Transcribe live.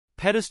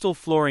Pedestal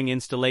flooring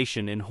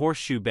installation in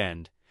Horseshoe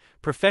Bend,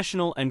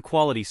 professional and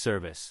quality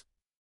service.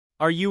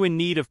 Are you in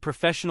need of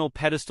professional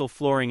pedestal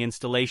flooring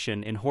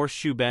installation in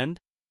Horseshoe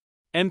Bend?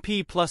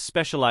 MP Plus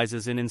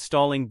specializes in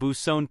installing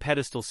Buzon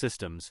Pedestal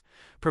Systems,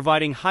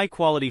 providing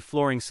high-quality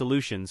flooring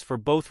solutions for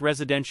both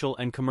residential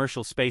and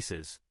commercial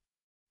spaces.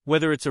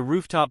 Whether it's a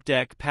rooftop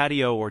deck,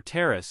 patio, or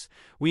terrace,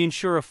 we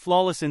ensure a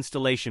flawless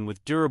installation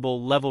with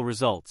durable, level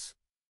results.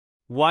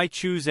 Why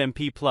choose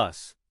MP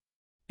Plus?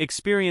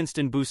 Experienced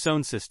in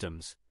Buzon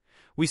Systems.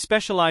 We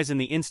specialize in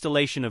the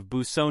installation of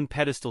Buzon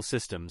Pedestal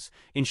Systems,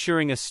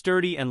 ensuring a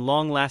sturdy and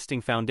long-lasting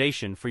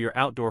foundation for your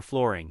outdoor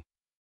flooring.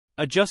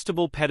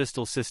 Adjustable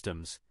Pedestal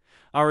Systems.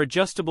 Our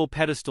adjustable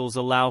pedestals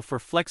allow for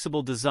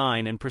flexible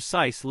design and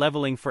precise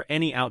leveling for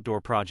any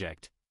outdoor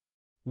project.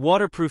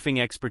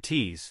 Waterproofing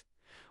expertise.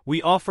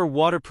 We offer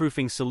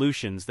waterproofing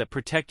solutions that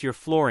protect your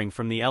flooring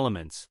from the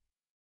elements.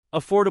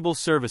 Affordable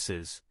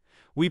services.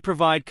 We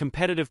provide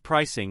competitive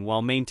pricing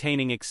while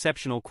maintaining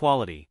exceptional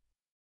quality.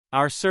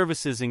 Our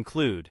services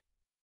include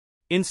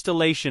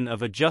installation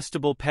of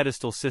adjustable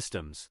pedestal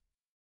systems,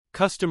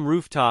 custom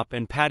rooftop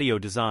and patio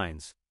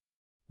designs,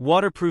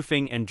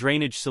 waterproofing and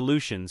drainage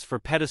solutions for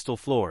pedestal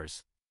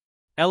floors,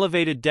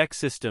 elevated deck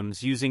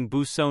systems using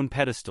Buzon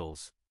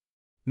pedestals,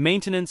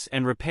 maintenance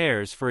and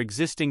repairs for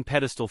existing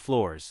pedestal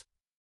floors.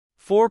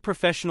 For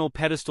professional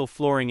pedestal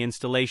flooring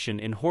installation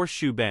in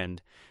Horseshoe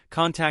Bend,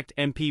 contact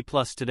MP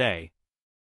Plus today.